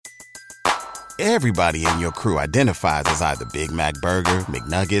Everybody in your crew identifies as either Big Mac Burger,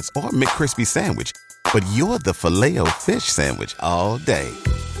 McNuggets, or McCrispy Sandwich. But you're the Filet-O-Fish Sandwich all day.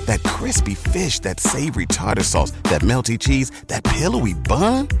 That crispy fish, that savory tartar sauce, that melty cheese, that pillowy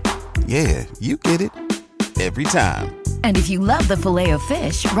bun. Yeah, you get it. Every time. And if you love the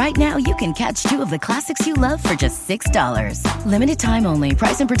Filet-O-Fish, right now you can catch two of the classics you love for just $6. Limited time only.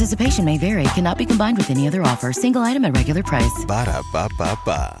 Price and participation may vary. Cannot be combined with any other offer. Single item at regular price.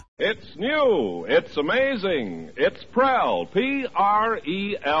 Ba-da-ba-ba-ba. It's new. It's amazing. It's Prell, P-R-E-L-L.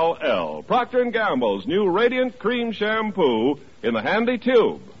 Procter & Gamble's new Radiant Cream Shampoo in the handy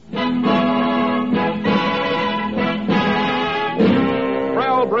tube.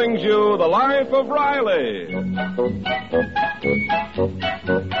 Prell brings you The Life of Riley.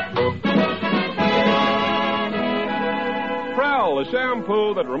 Prell, a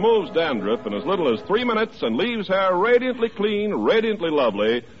shampoo that removes dandruff in as little as 3 minutes and leaves hair radiantly clean, radiantly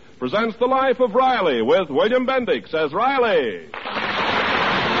lovely, presents The Life of Riley with William Bendix as Riley.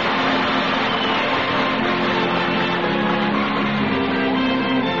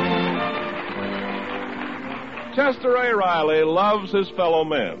 Chester A. Riley loves his fellow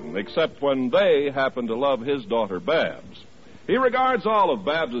men, except when they happen to love his daughter, Babs. He regards all of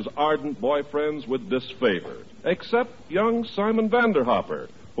Babs's ardent boyfriends with disfavor, except young Simon Vanderhopper,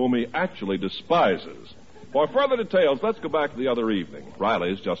 whom he actually despises. For further details, let's go back to the other evening.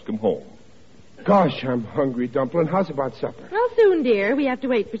 Riley's just come home. Gosh, I'm hungry, Dumplin'. How's about supper? Well, soon, dear. We have to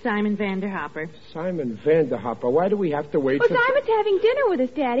wait for Simon Vanderhopper. Simon Vanderhopper? Why do we have to wait Well, for... Simon's having dinner with us,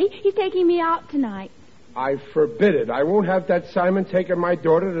 Daddy. He's taking me out tonight. I forbid it. I won't have that Simon taking my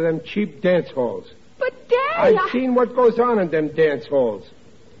daughter to them cheap dance halls. But, Daddy, I've seen what goes on in them dance halls.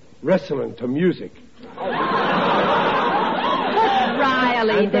 Wrestling to music.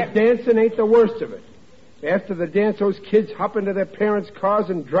 Riley, And the dancing ain't the worst of it. After the dance, those kids hop into their parents' cars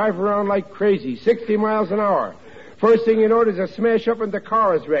and drive around like crazy, 60 miles an hour. First thing you know, there's a smash up and the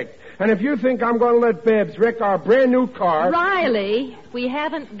car is wrecked. And if you think I'm going to let Babs wreck our brand new car... Riley, we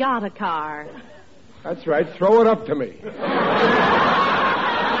haven't got a car. That's right. Throw it up to me.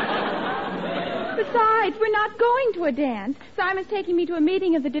 Besides, we're not going to a dance. Simon's taking me to a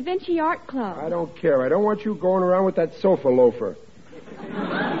meeting of the Da Vinci Art Club. I don't care. I don't want you going around with that sofa loafer.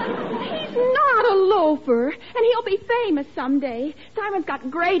 He's not a loafer, and he'll be famous someday. Simon's got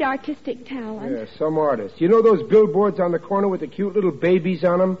great artistic talent. Yeah, some artist. You know those billboards on the corner with the cute little babies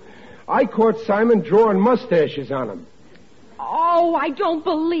on them? I caught Simon drawing mustaches on them. Oh, I don't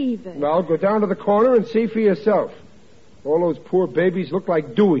believe it. Well, go down to the corner and see for yourself. All those poor babies look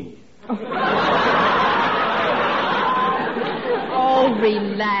like Dewey. Oh,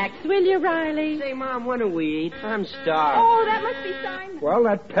 relax, will you, Riley? Say, Mom, when do we eat? I'm starved. Oh, that must be Simon. Well,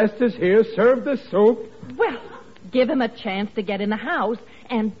 that pest is here. Serve the soup. Well, give him a chance to get in the house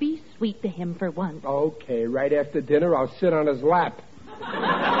and be sweet to him for once. Okay, right after dinner, I'll sit on his lap.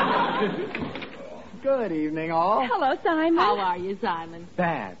 Good evening, all. Hello, Simon. How are you, Simon?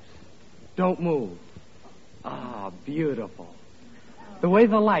 Babs, don't move. Ah, beautiful. The way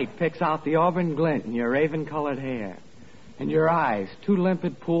the light picks out the auburn glint in your raven-colored hair. And your eyes, two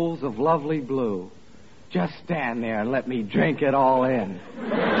limpid pools of lovely blue. Just stand there and let me drink it all in.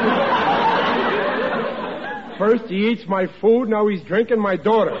 First he eats my food, now he's drinking my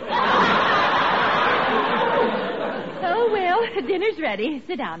daughter. Oh, well, dinner's ready.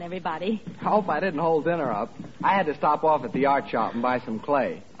 Sit down, everybody. I hope I didn't hold dinner up. I had to stop off at the art shop and buy some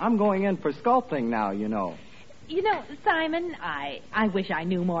clay. I'm going in for sculpting now, you know. You know, Simon, I wish I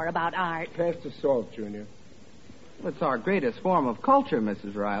knew more about art. Pass the salt, Junior. It's our greatest form of culture,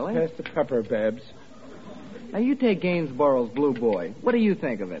 Mrs. Riley. Pass the pepper, Babs. Now, you take Gainsborough's Blue Boy. What do you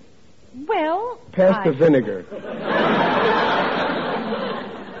think of it? Well, Pass the vinegar.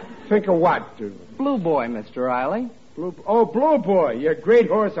 Think of what, dude? Blue Boy, Mr. Riley. Blue Boy. You're a great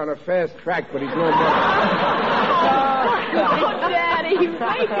horse on a fast track, but he's no more. Oh, Daddy,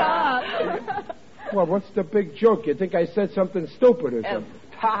 wake up. Well, what's the big joke? You think I said something stupid or something?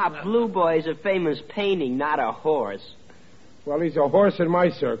 Pa, Blue Boy's a famous painting, not a horse. Well, he's a horse in my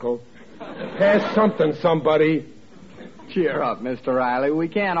circle. Pass something, somebody. Cheer up, Mr. Riley. We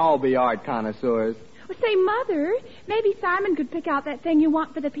can't all be art connoisseurs. Well, say, Mother, maybe Simon could pick out that thing you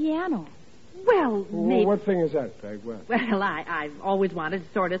want for the piano. well, maybe... What thing is that, Peg? What? Well, I've always wanted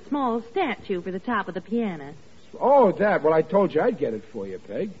a sort of small statue for the top of the piano. Oh, that. Well, I told you I'd get it for you,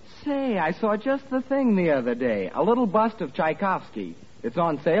 Peg. Say, I saw just the thing the other day. A little bust of Tchaikovsky. It's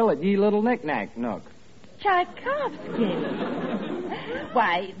on sale at Ye Little Knick-Knack Nook. Tchaikovsky?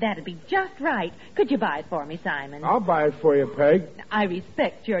 Why, that'd be just right. Could you buy it for me, Simon? I'll buy it for you, Peg. I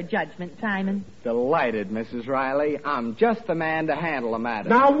respect your judgment, Simon. Delighted, Mrs. Riley. I'm just the man to handle a matter.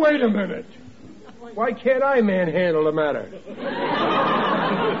 Now, wait a minute. Why can't I manhandle the matter?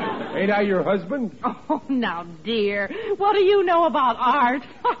 Ain't I your husband? Oh, now, dear, what do you know about art?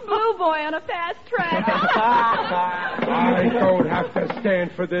 Blue boy on a fast track. I don't have to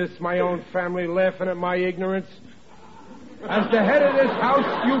stand for this. My own family laughing at my ignorance. As the head of this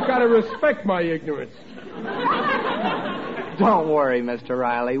house, you've got to respect my ignorance. Don't worry, Mr.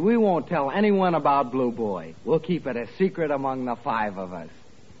 Riley. We won't tell anyone about Blue Boy. We'll keep it a secret among the 5 of us.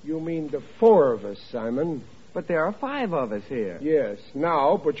 You mean the 4 of us, Simon? But there are 5 of us here. Yes,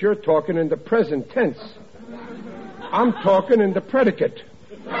 now, but you're talking in the present tense. I'm talking in the predicate.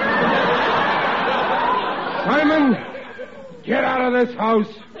 Simon, get out of this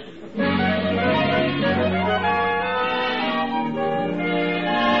house.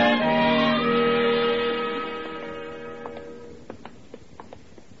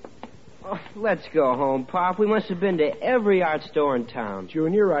 Let's go home, Pop. We must have been to every art store in town.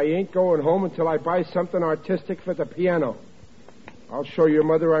 Junior, I ain't going home until I buy something artistic for the piano. I'll show your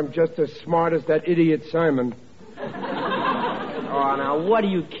mother I'm just as smart as that idiot Simon. Oh, now, what do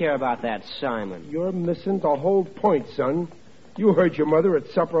you care about that Simon? You're missing the whole point, son. You heard your mother at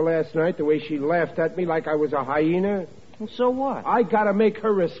supper last night, the way she laughed at me like I was a hyena. Well, so what? I gotta make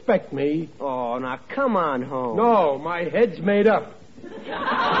her respect me. Oh, now, come on home. No, my head's made up.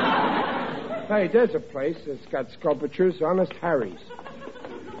 Hey, there's a place that's got sculptures, Honest Harry's.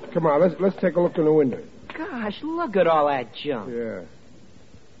 Come on, let's take a look in the window. Gosh, look at all that junk. Yeah.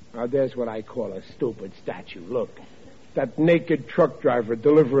 Now, there's what I call a stupid statue. Look, that naked truck driver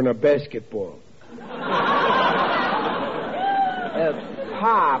delivering a basketball.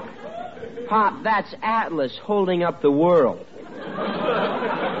 Pop, that's Atlas holding up the world.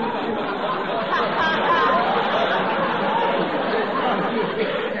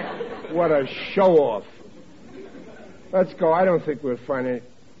 What a show-off. Let's go. I don't think we'll find it.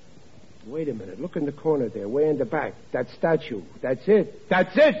 Wait a minute. Look in the corner there, way in the back. That statue. That's it.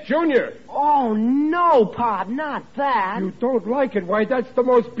 That's it, Junior. Oh, no, Pop, not that. You don't like it? Why, that's the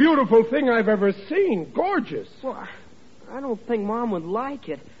most beautiful thing I've ever seen. Gorgeous. Well, I don't think Mom would like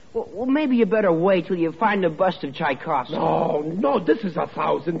it. Well, maybe you better wait till you find the bust of Tchaikovsky. No, this is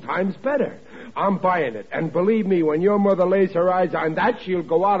 1,000 times better. I'm buying it. And believe me, when your mother lays her eyes on that, she'll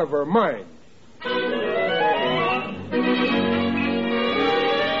go out of her mind.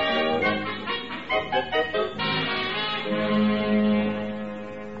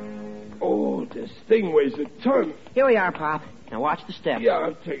 Oh, this thing weighs a ton. Here we are, Pop. Now watch the steps. Yeah,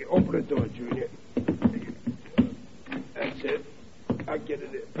 I'll take it. Open the door, Junior. That's it. I'll get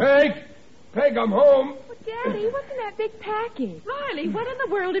it in. Peg, I'm home. Well, Daddy, what's in that big package? Riley, what in the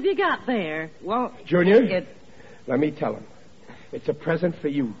world have you got there? Well, Junior, let me tell him. It's a present for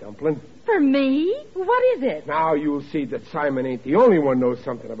you, Dumpling. For me? What is it? Now you'll see that Simon ain't the only one knows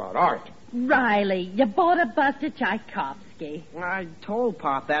something about art. Riley, you bought a bust of Tchaikovsky. I told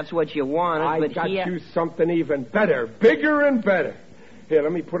Pop that's what you wanted, I but got he... you something even better, bigger and better. Here,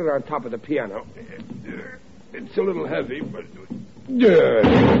 let me put it on top of the piano. It's a little heavy, but... Well,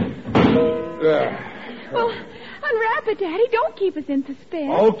 unwrap it, Daddy. Don't keep us in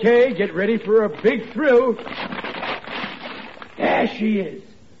suspense. Okay, get ready for a big thrill. There she is.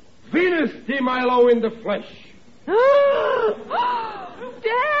 Venus de Milo in the flesh.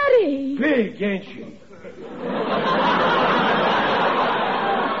 Daddy! Big, ain't she?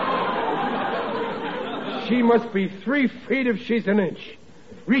 She must be 3 feet if she's an inch.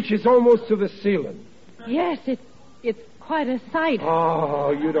 Reaches almost to the ceiling. Yes, it's quite a sight.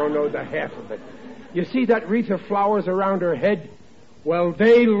 Oh, you don't know the half of it. You see that wreath of flowers around her head? Well,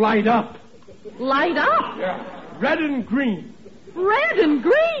 they light up. Light up? Yeah. Red and green. Red and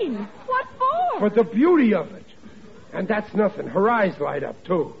green? What for? For the beauty of it. And that's nothing. Her eyes light up,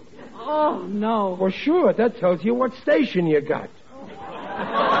 too. Oh, no. Well, sure. That tells you what station you got.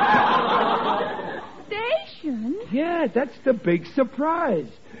 Station? Yeah, that's the big surprise.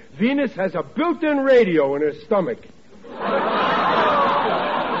 Venus has a built-in radio in her stomach.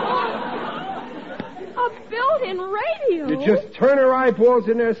 A built-in radio? You just turn her eyeballs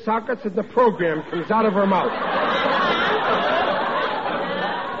in their sockets and the program comes out of her mouth.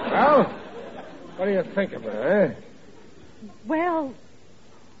 Well, what do you think of her, eh? Well...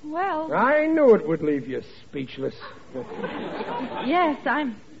 I knew it would leave you speechless. Yes,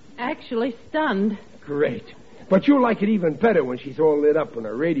 I'm actually stunned. Great. But you'll like it even better when she's all lit up when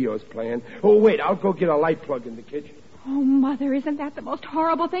her radio's playing. Oh, wait, I'll go get a light plug in the kitchen. Oh, Mother, isn't that the most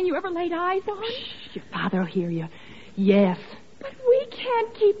horrible thing you ever laid eyes on? Shh, your father will hear you. Yes. But we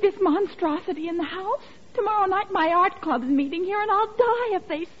can't keep this monstrosity in the house. Tomorrow night my art club's meeting here, and I'll die if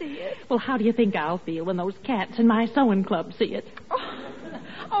they see it. Well, how do you think I'll feel when those cats in my sewing club see it? Oh,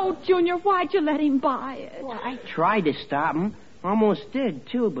 Oh, Junior, why'd you let him buy it? Well, I tried to stop him. Almost did,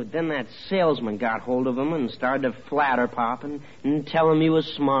 too, but then that salesman got hold of him and started to flatter Pop and tell him he was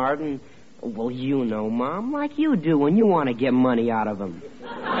smart and, well, you know, Mom, like you do when you want to get money out of him.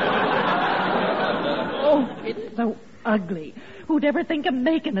 Oh, it's so ugly. Who'd ever think of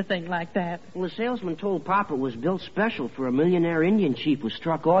making a thing like that? Well, the salesman told Pop it was built special for a millionaire Indian chief who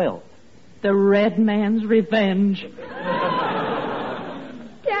struck oil. The red man's revenge.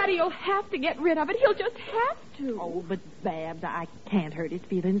 Daddy'll have to get rid of it. He'll just have to. Oh, but Babs, I can't hurt his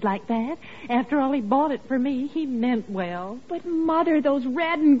feelings like that. After all, he bought it for me. He meant well. But, Mother, those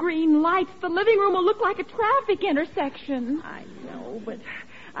red and green lights, the living room will look like a traffic intersection. I know, but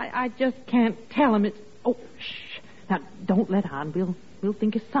I just can't tell him it's... Oh, shh. Now, don't let on. We'll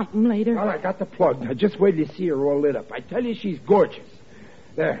think of something later. Well, I got the plug. Now, just wait till you see her all lit up. I tell you, she's gorgeous.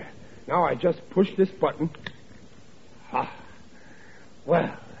 There. Now I just push this button. Ah.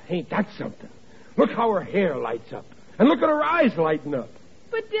 Well, ain't that something? Look how her hair lights up. And look at her eyes lighting up.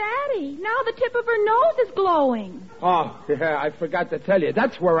 But, Daddy, now the tip of her nose is glowing. Oh, yeah, I forgot to tell you.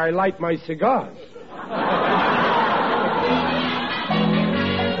 That's where I light my cigars.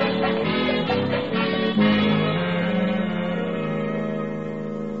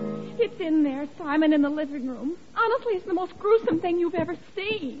 It's in there, Simon, in the living room. Honestly, it's the most gruesome thing you've ever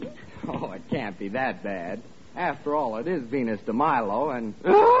seen. Oh, it can't be that bad. After all, it is Venus de Milo, and...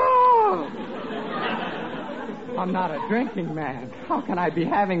 Oh! I'm not a drinking man. How can I be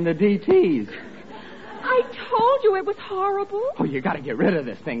having the DTs? I told you it was horrible. Oh, you got to get rid of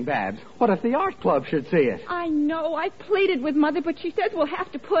this thing, Babs. What if the art club should see it? I know. I pleaded with Mother, but she says we'll have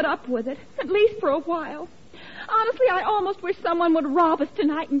to put up with it, at least for a while. Honestly, I almost wish someone would rob us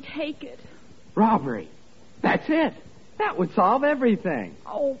tonight and take it. Robbery. That's it. That would solve everything.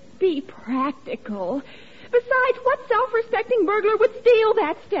 Oh, be practical. Besides, what self-respecting burglar would steal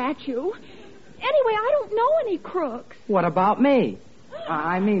that statue? Anyway, I don't know any crooks. What about me?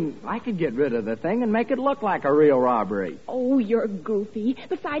 I mean, I could get rid of the thing and make it look like a real robbery. Oh, you're goofy.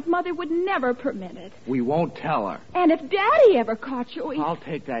 Besides, Mother would never permit it. We won't tell her. And if Daddy ever caught you, I'll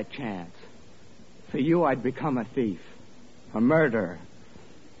take that chance. For you, I'd become a thief. A murderer.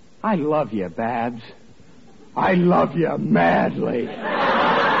 I love you, Babs. I love you madly.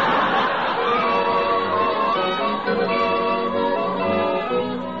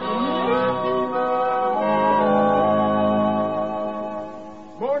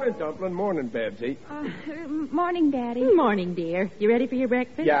 Morning, Dumpling. Morning, Babsy. Morning, Daddy. Morning, dear. You ready for your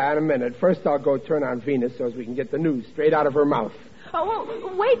breakfast? Yeah, in a minute. First, I'll go turn on Venus so as we can get the news straight out of her mouth.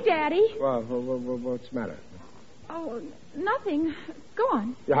 Oh, wait, Daddy. Well, what's the matter? Oh, nothing. Go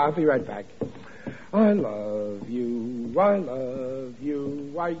on. Yeah, I'll be right back. I love you. I love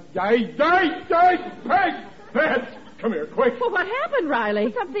you. Peg! Babs, come here, quick. Well, what happened, Riley?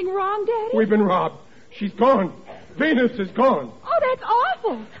 Is something wrong, Daddy? We've been robbed. She's gone. Venus is gone. Oh, that's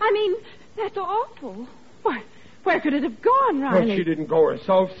awful. I mean, that's awful. Why, where could it have gone, Riley? Well, she didn't go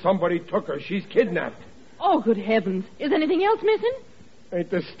herself. Somebody took her. She's kidnapped. Oh, good heavens. Is anything else missing?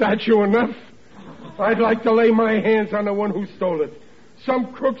 Ain't the statue enough? I'd like to lay my hands on the one who stole it.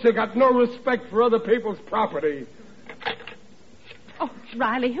 Some crooks have got no respect for other people's property. Oh,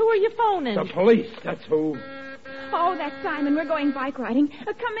 Riley, who are you phoning? The police, that's who. Oh, that's Simon. We're going bike riding. Come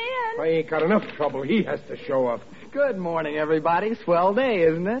in. I ain't got enough trouble. He has to show up. Good morning, everybody. Swell day,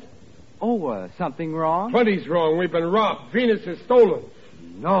 isn't it? Oh, something wrong? Plenty's wrong. We've been robbed. Venus is stolen.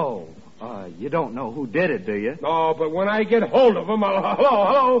 No. You don't know who did it, do you? No, but when I get hold of him, I'll...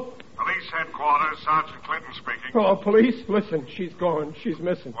 Hello? Police headquarters, Sergeant Clinton speaking. Oh, police, listen. She's gone. She's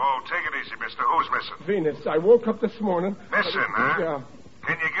missing. Oh, take it easy, mister. Who's missing? Venus. I woke up this morning. Missing, huh? Yeah.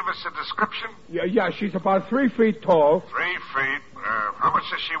 Can you give us a description? Yeah, she's about 3 feet tall. 3 feet. How much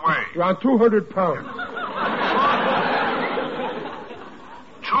does she weigh? Around 200 pounds.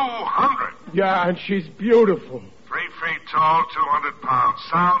 200? Yeah, and she's beautiful. 3 feet tall, 200 pounds.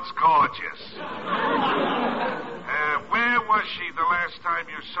 Sounds gorgeous. Where was she the last time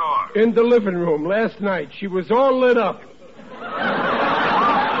you saw her? In the living room last night. She was all lit up.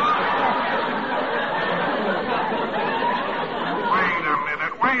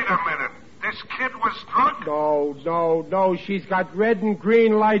 Wait a minute. This kid was drunk? No. She's got red and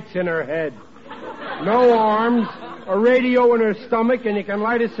green lights in her head. No arms, a radio in her stomach, and you can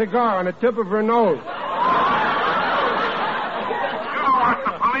light a cigar on the tip of her nose. You don't want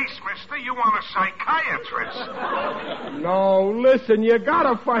the police, mister. You want a psychiatrist. No, listen, you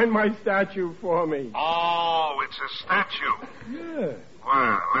gotta find my statue for me. Oh, it's a statue. Yeah.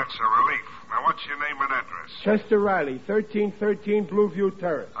 Well, that's a relief. Now, what's your name and address? Chester Riley, 1313 Blueview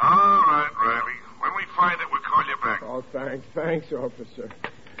Terrace. All right, Riley. When we find it, we'll call you back. Oh, thanks, officer.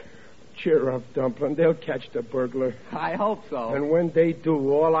 Cheer up, Dumpling. They'll catch the burglar. I hope so. And when they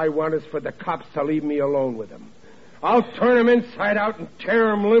do, all I want is for the cops to leave me alone with him. I'll turn him inside out and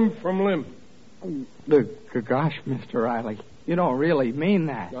tear him limb from limb. Gosh, Mr. Riley, you don't really mean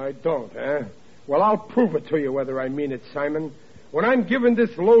that. I don't, eh? Well, I'll prove it to you whether I mean it, Simon. When I'm giving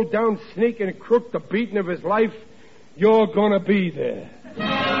this low-down sneak and crook the beating of his life, you're gonna be there.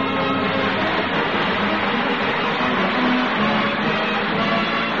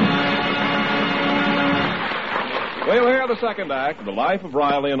 We'll hear the second act of The Life of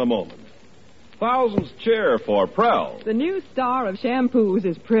Riley in a moment. Thousands cheer for Prell. The new star of shampoos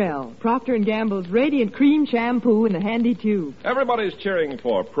is Prell, Procter & Gamble's Radiant Cream Shampoo in a handy tube. Everybody's cheering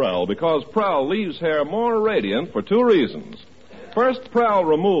for Prell because Prell leaves hair more radiant for two reasons. First, Prell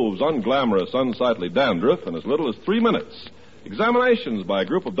removes unglamorous, unsightly dandruff in as little as 3 minutes. Examinations by a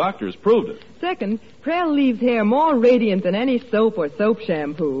group of doctors proved it. Second, Prell leaves hair more radiant than any soap or soap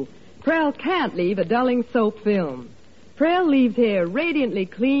shampoo. Prell can't leave a dulling soap film. Prell leaves hair radiantly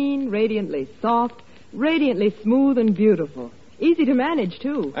clean, radiantly soft, radiantly smooth and beautiful. Easy to manage,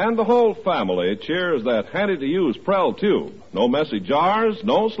 too. And the whole family cheers that handy-to-use Prell tube. No messy jars,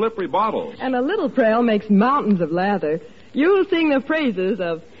 no slippery bottles. And a little Prell makes mountains of lather. You'll sing the praises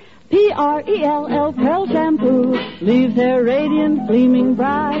of P-R-E-L-L, Prell Shampoo. Leaves hair radiant, gleaming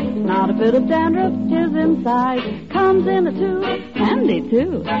bright. Not a bit of dandruff is inside. Comes in a tube, handy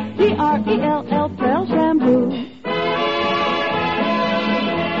too. P-R-E-L-L, Prell Shampoo.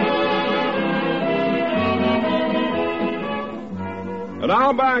 And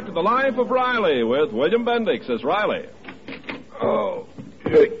now back to The Life of Riley with William Bendix as Riley. Oh.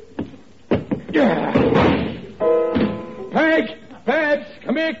 Peg! Babs,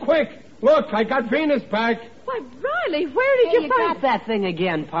 come here quick. Look, I got Venus back. Why, Riley, where did you find... got that thing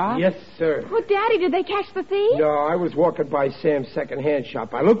again, Pop? Yes, sir. Well, Daddy, did they catch the thief? No, I was walking by Sam's second-hand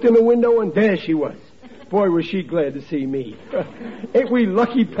shop. I looked in the window, and there she was. Boy, was she glad to see me. Ain't we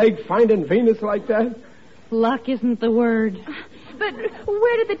lucky, Peg, finding Venus like that? Luck isn't the word. But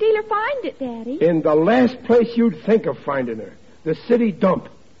where did the dealer find it, Daddy? In the last place you'd think of finding her. The city dump.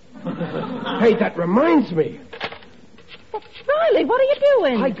 Hey, that reminds me. Well, Riley, what are you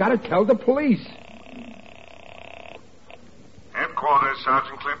doing? I gotta tell the police. Headquarters,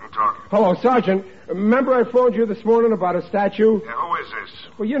 Sergeant Clinton talking. Hello, Sergeant. Remember I phoned you this morning about a statue? Yeah, who is this?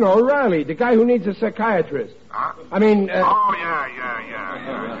 Well, you know, Riley, the guy who needs a psychiatrist. Huh? I mean... Oh, yeah.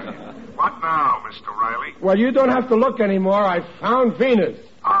 What now, Mr. Riley? Well, you don't have to look anymore. I found Venus.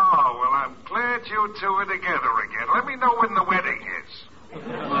 Oh, well, I'm glad you two are together again. Let me know when the wedding is.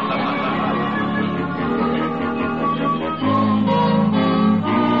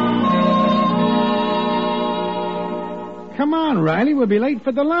 Come on, Riley. We'll be late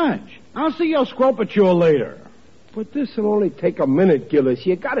for the lunch. I'll see your Scropature later. But this'll only take a minute, Gillis.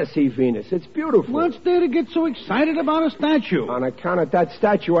 You gotta see Venus. It's beautiful. What's there to get so excited about a statue? On account of that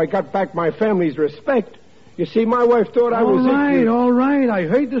statue, I got back my family's respect. You see, my wife thought I was... All right. I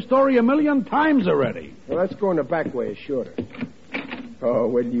heard the story 1,000,000 times already. Well, let's go in the back way. It's shorter. Oh,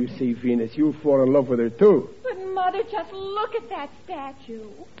 when you see Venus, you'll fall in love with her, too. But, Mother, just look at that statue.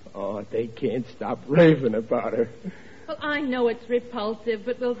 Oh, they can't stop raving about her. Well, I know it's repulsive,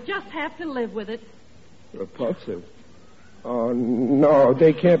 but we'll just have to live with it. Repulsive? Oh, no,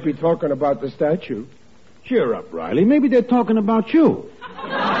 they can't be talking about the statue. Cheer up, Riley. Maybe they're talking about you.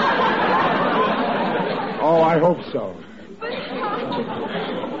 Oh, I hope so. But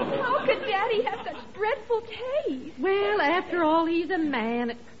how could Daddy have such dreadful taste? Well, after all, he's a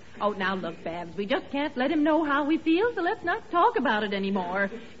man. Oh, now look, Babs, we just can't let him know how we feel, so let's not talk about it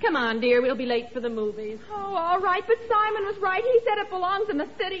anymore. Come on, dear, we'll be late for the movies. Oh, all right, but Simon was right. He said it belongs in the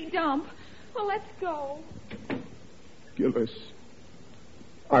city dump. Well, let's go. Gillis,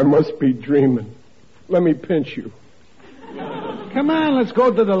 I must be dreaming. Let me pinch you. Come on, let's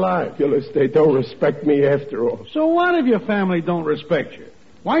go to the lodge. Gillis, they don't respect me after all. So what if your family don't respect you?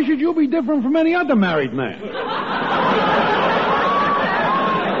 Why should you be different from any other married man?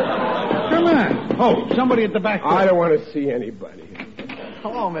 Come on. Oh, somebody at the back door. I don't want to see anybody.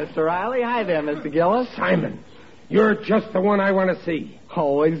 Hello, Mr. Riley. Hi there, Mr. Gillis. Simon, you're just the one I want to see.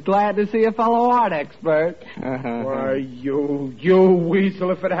 Always glad to see a fellow art expert. Why, you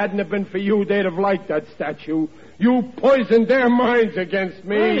weasel, if it hadn't have been for you, they'd have liked that statue. You poisoned their minds against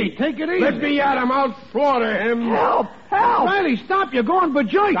me. Riley, take it easy. Let me at him. I'll slaughter him. Help! Riley, stop. You're going for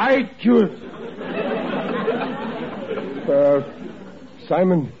joint.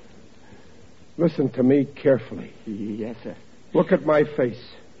 Simon, listen to me carefully. Yes, sir. Look at my face.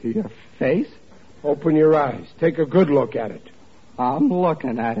 Your face? Open your eyes. Take a good look at it. I'm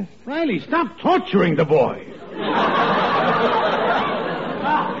looking at it. Riley, stop torturing the boy.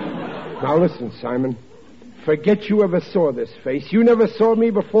 Now listen, Simon. Forget you ever saw this face. You never saw me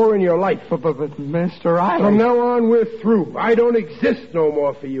before in your life. But Mr. Riley... From now on, we're through. I don't exist no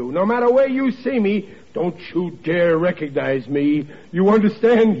more for you. No matter where you see me, don't you dare recognize me. You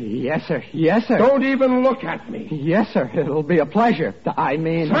understand? Yes, sir. Yes, sir. Don't even look at me. Yes, sir. It'll be a pleasure. I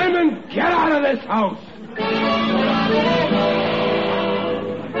mean... Simon, get out of this house!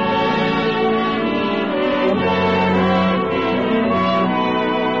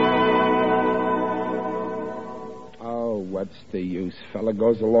 What's the use? Fella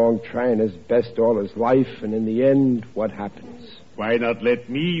goes along trying his best all his life, and in the end, what happens? Why not let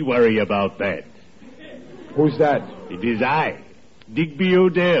me worry about that? Who's that? It is I, Digby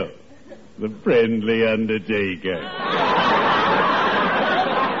Odell, the friendly undertaker.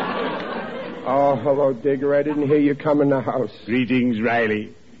 Oh, hello, Digger. I didn't hear you come in the house. Greetings,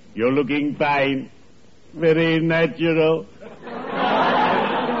 Riley. You're looking fine. Very natural.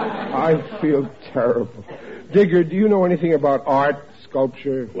 I feel terrible. Digger, do you know anything about art,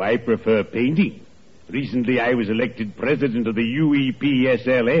 sculpture? Well, I prefer painting. Recently, I was elected president of the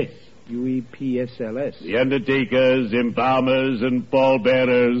UEPSLS. UEPSLS? The Undertakers, Embalmers, and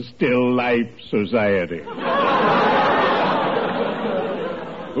Pallbearers Still Life Society.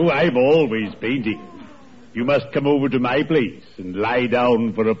 Oh, I'm always painting. You must come over to my place and lie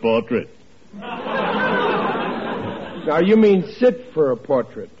down for a portrait. Now, you mean sit for a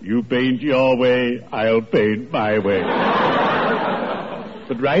portrait? You paint your way, I'll paint my way.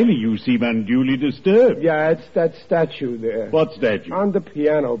 But, Riley, you seem unduly disturbed. Yeah, it's that statue there. What statue? On the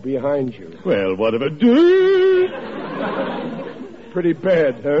piano behind you. Well, what of it? Pretty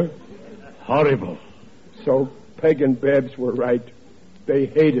bad, huh? Horrible. So Peg and Babs were right. They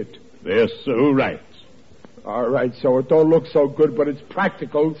hate it. They're so right. All right, so it don't look so good, but it's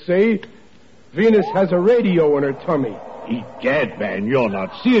practical, see? Venus has a radio in her tummy. Egad, man, you're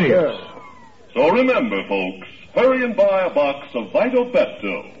not serious. Yeah. So remember, folks, hurry and buy a box of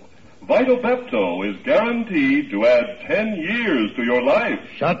Vitobepto. Vitobepto is guaranteed to add 10 years to your life.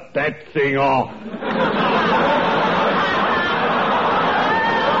 Shut that thing off.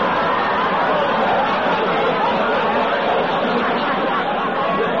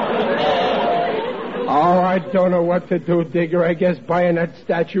 Oh, I don't know what to do, Digger. I guess buying that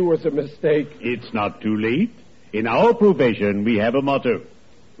statue was a mistake. It's not too late. In our profession, we have a motto.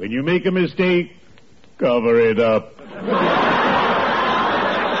 When you make a mistake, cover it up.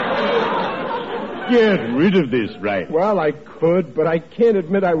 Get rid of this, right? Well, I could, but I can't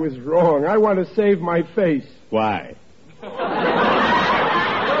admit I was wrong. I want to save my face. Why?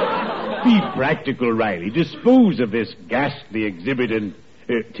 Be practical, Riley. Dispose of this ghastly exhibit and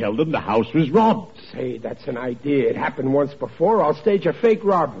tell them the house was robbed. Say, that's an idea. It happened once before. I'll stage a fake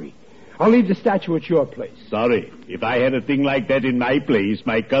robbery. I'll leave the statue at your place. Sorry. If I had a thing like that in my place,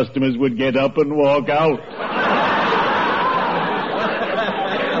 my customers would get up and walk out.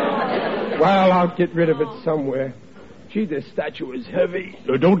 Well, I'll get rid of it somewhere. Gee, this statue is heavy.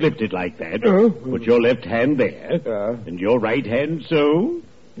 No, don't lift it like that. Put your left hand there. And your right hand so.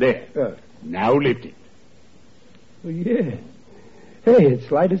 There. Now lift it. Oh, yeah. Hey, it's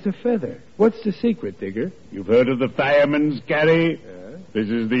light as a feather. What's the secret, Digger? You've heard of the fireman's carry? This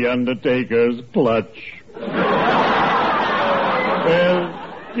is the Undertaker's clutch. Well,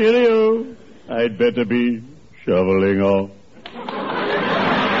 cheerio. I'd better be shoveling off.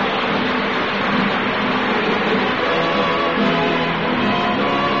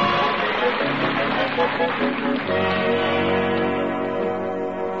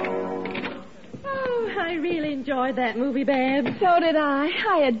 Enjoyed that movie, Babs. So did I.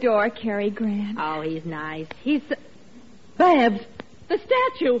 I adore Cary Grant. Oh, he's nice. Babs, the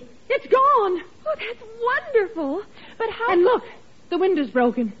statue. It's gone. Oh, that's wonderful. But how... And look, the window's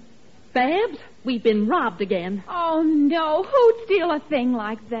broken. Babs, we've been robbed again. Oh, no. Who'd steal a thing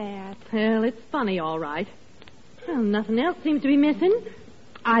like that? Well, it's funny, all right. Well, nothing else seems to be missing.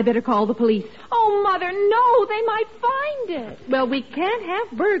 I better call the police. Oh, Mother, no. They might find it. Well, we can't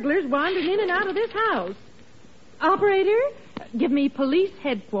have burglars wandering in and out of this house. Operator, give me police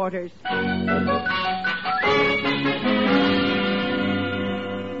headquarters.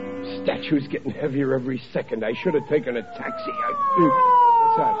 Statue's getting heavier every second. I should have taken a taxi.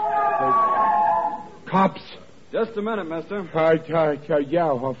 What's that? Cops. Just a minute, mister.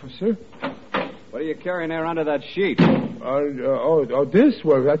 Yeah, officer. What are you carrying there under that sheet? This?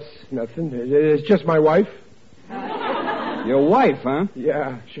 Well, that's nothing. It's just my wife. Your wife, huh?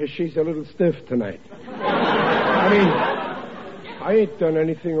 Yeah, she's a little stiff tonight. I mean, I ain't done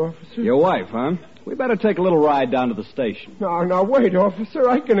anything, officer. Your wife, huh? We better take a little ride down to the station. No, wait, officer.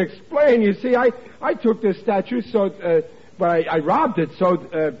 I can explain. You see, I took this statue but I robbed it, so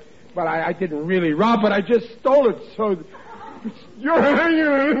But I didn't really rob it. I just stole it. So you're hanging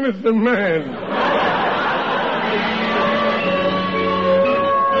an innocent man.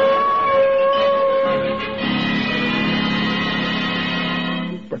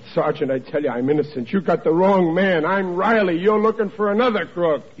 But, Sergeant, I tell you, I'm innocent. You got the wrong man. I'm Riley. You're looking for another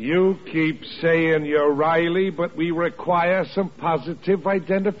crook. You keep saying you're Riley, but we require some positive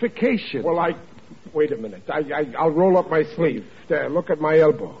identification. Well, wait a minute. I'll roll up my sleeve. There, look at my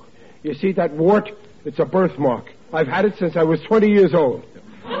elbow. You see that wart? It's a birthmark. I've had it since I was 20 years old.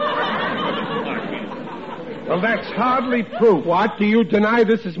 Well, that's hardly proof. What? Do you deny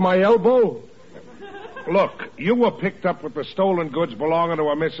this is my elbow? Look, you were picked up with the stolen goods belonging to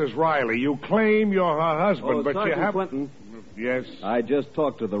a Mrs. Riley. You claim you're her husband, but Sergeant you have... Clinton. Yes? I just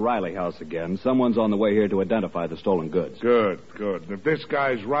talked to the Riley house again. Someone's on the way here to identify the stolen goods. Good. If this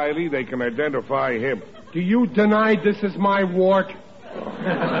guy's Riley, they can identify him. Do you deny this is my wart?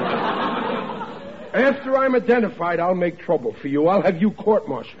 After I'm identified, I'll make trouble for you. I'll have you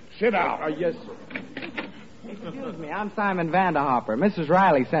court-martialed. Sit down. Yes, sir. Excuse me, I'm Simon Vanderhopper. Mrs.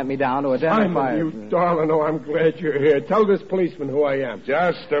 Riley sent me down to identify... Simon, you darling, oh, I'm glad you're here. Tell this policeman who I am.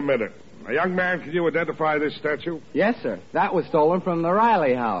 Just a minute. A young man, can you identify this statue? Yes, sir. That was stolen from the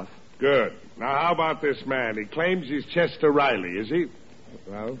Riley house. Good. Now, how about this man? He claims he's Chester Riley, is he?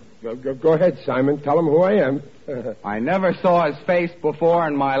 Well, go ahead, Simon. Tell him who I am. I never saw his face before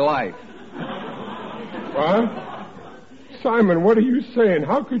in my life. What? Simon, what are you saying?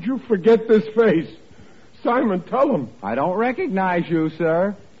 How could you forget this face? Simon, tell him. I don't recognize you,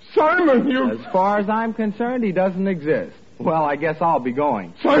 sir. Simon, you... As far as I'm concerned, he doesn't exist. Well, I guess I'll be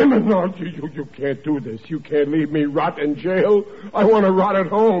going. Simon, no, you can't do this. You can't leave me rot in jail. I want to rot at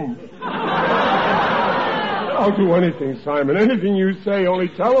home. I'll do anything, Simon. Anything you say, only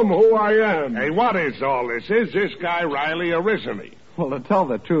tell him who I am. Hey, what is all this? Is this guy Riley or isn't he? Well, to tell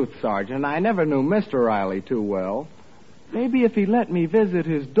the truth, Sergeant, I never knew Mr. Riley too well. Maybe if he let me visit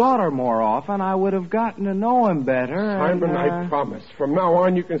his daughter more often, I would have gotten to know him better. Simon, I promise. From now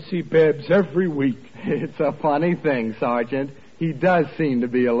on, you can see Babs every week. It's a funny thing, Sergeant. He does seem to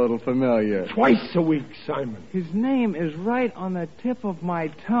be a little familiar. Twice a week, Simon. His name is right on the tip of my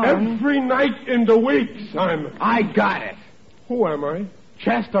tongue. Every night in the week, Simon. I got it. Who am I?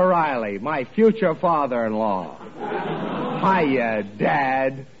 Chester Riley, my future father-in-law. Hiya,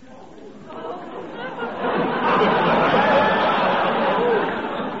 Dad.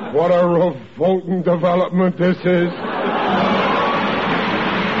 What a revolting development this is.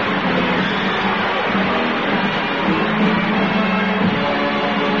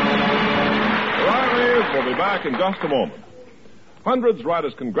 Riley's will be back in just a moment. Hundreds write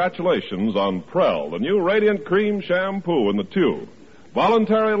us congratulations on Prell, the new Radiant Cream shampoo in the tube.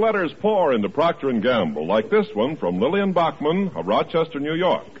 Voluntary letters pour into Procter & Gamble, like this one from Lillian Bachman of Rochester, New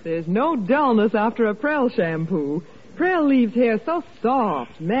York. There's no dullness after a Prell shampoo. Prell leaves hair so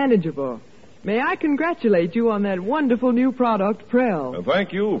soft, manageable. May I congratulate you on that wonderful new product, Prell. And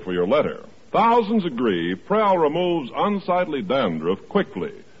thank you for your letter. Thousands agree Prell removes unsightly dandruff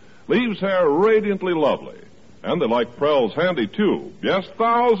quickly, leaves hair radiantly lovely. And they like Prell's handy tube. Yes,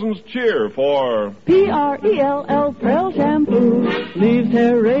 thousands cheer for... P-R-E-L-L, Prell shampoo. Leaves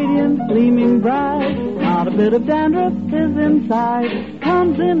hair radiant, gleaming bright. Not a bit of dandruff is inside.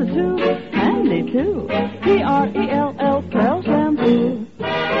 Comes in a tube, handy too. P-R-E-L-L, Prell shampoo.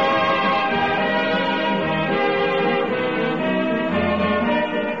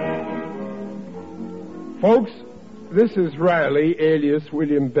 Folks, this is Riley, alias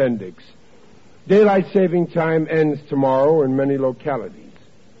William Bendix. Daylight saving time ends tomorrow in many localities.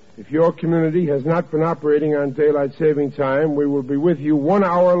 If your community has not been operating on daylight saving time, we will be with you 1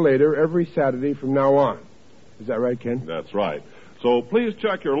 hour later every Saturday from now on. Is that right, Ken? That's right. So please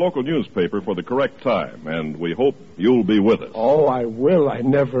check your local newspaper for the correct time, and we hope you'll be with us. Oh, I will. I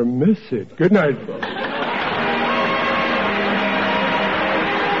never miss it. Good night, folks.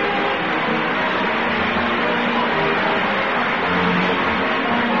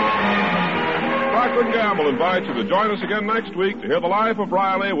 Procter & Gamble invites you to join us again next week to hear The Life of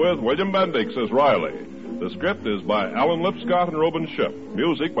Riley with William Bendix as Riley. The script is by Alan Lipscott and Reuben Ship.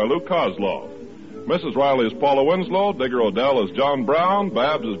 Music by Luke Kozlov. Mrs. Riley is Paula Winslow, Digger Odell is John Brown,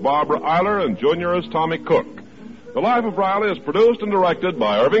 Babs is Barbara Eiler, and Junior is Tommy Cook. The Life of Riley is produced and directed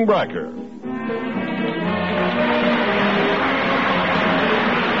by Irving Bracker.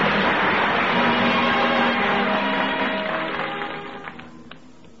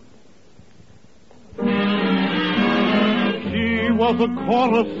 She was a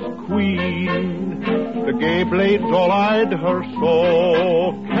chorus queen The gay blades all eyed her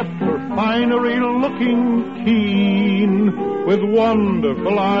so, kept her finery looking keen, with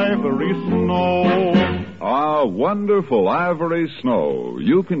wonderful ivory snow. Ah, wonderful ivory snow.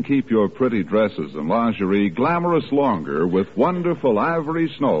 You can keep your pretty dresses and lingerie glamorous longer with wonderful ivory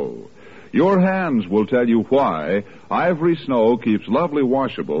snow. Your hands will tell you why ivory snow keeps lovely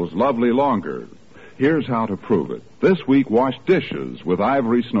washables lovely longer. Here's how to prove it. This week, wash dishes with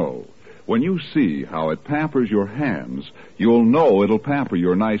ivory snow. When you see how it pampers your hands, you'll know it'll pamper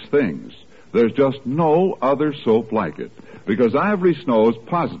your nice things. There's just no other soap like it, because Ivory Snow is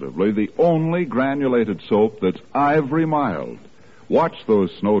positively the only granulated soap that's ivory mild. Watch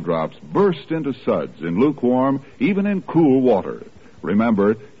those snowdrops burst into suds in lukewarm, even in cool water.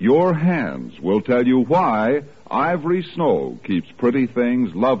 Remember, your hands will tell you why Ivory Snow keeps pretty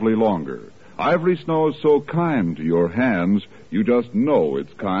things lovely longer. Ivory Snow is so kind to your hands, you just know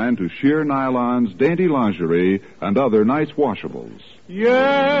it's kind to sheer nylons, dainty lingerie, and other nice washables.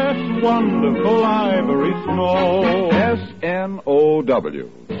 Yes, wonderful ivory snow. S-N-O-W.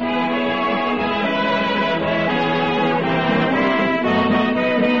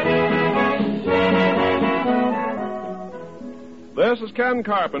 This is Ken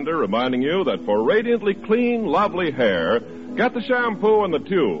Carpenter reminding you that for radiantly clean, lovely hair, get the shampoo in the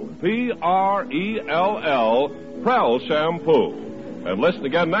tube. P-R-E-L-L, Prell Shampoo. And listen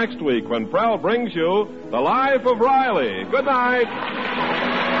again next week when Prell brings you The Life of Riley. Good night.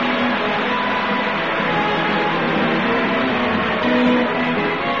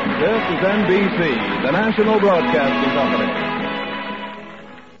 This is NBC, the National Broadcasting Company.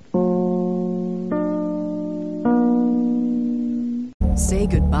 Say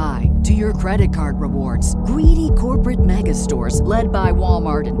goodbye to your credit card rewards. Greedy corporate mega stores, led by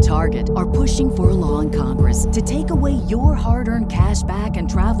Walmart and Target, are pushing for a law in Congress to take away your hard-earned cash back and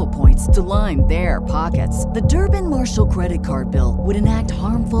travel points to line their pockets. The Durbin-Marshall credit card bill would enact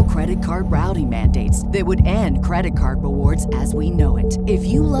harmful credit card routing mandates that would end credit card rewards as we know it. If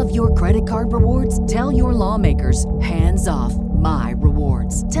you love your credit card rewards, tell your lawmakers, hands off my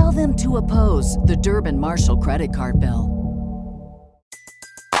rewards. Tell them to oppose the Durbin-Marshall credit card bill.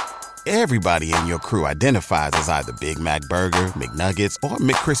 Everybody in your crew identifies as either Big Mac Burger, McNuggets, or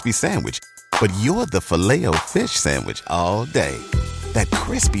McCrispy Sandwich. But you're the Filet-O-Fish Sandwich all day. That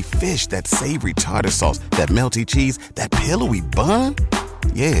crispy fish, that savory tartar sauce, that melty cheese, that pillowy bun.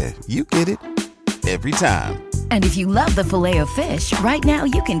 Yeah, you get it. Every time. And if you love the Filet-O-Fish, right now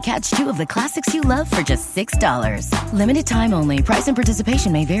you can catch two of the classics you love for just $6. Limited time only. Price and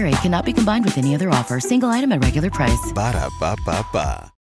participation may vary. Cannot be combined with any other offer. Single item at regular price. Ba-da-ba-ba-ba.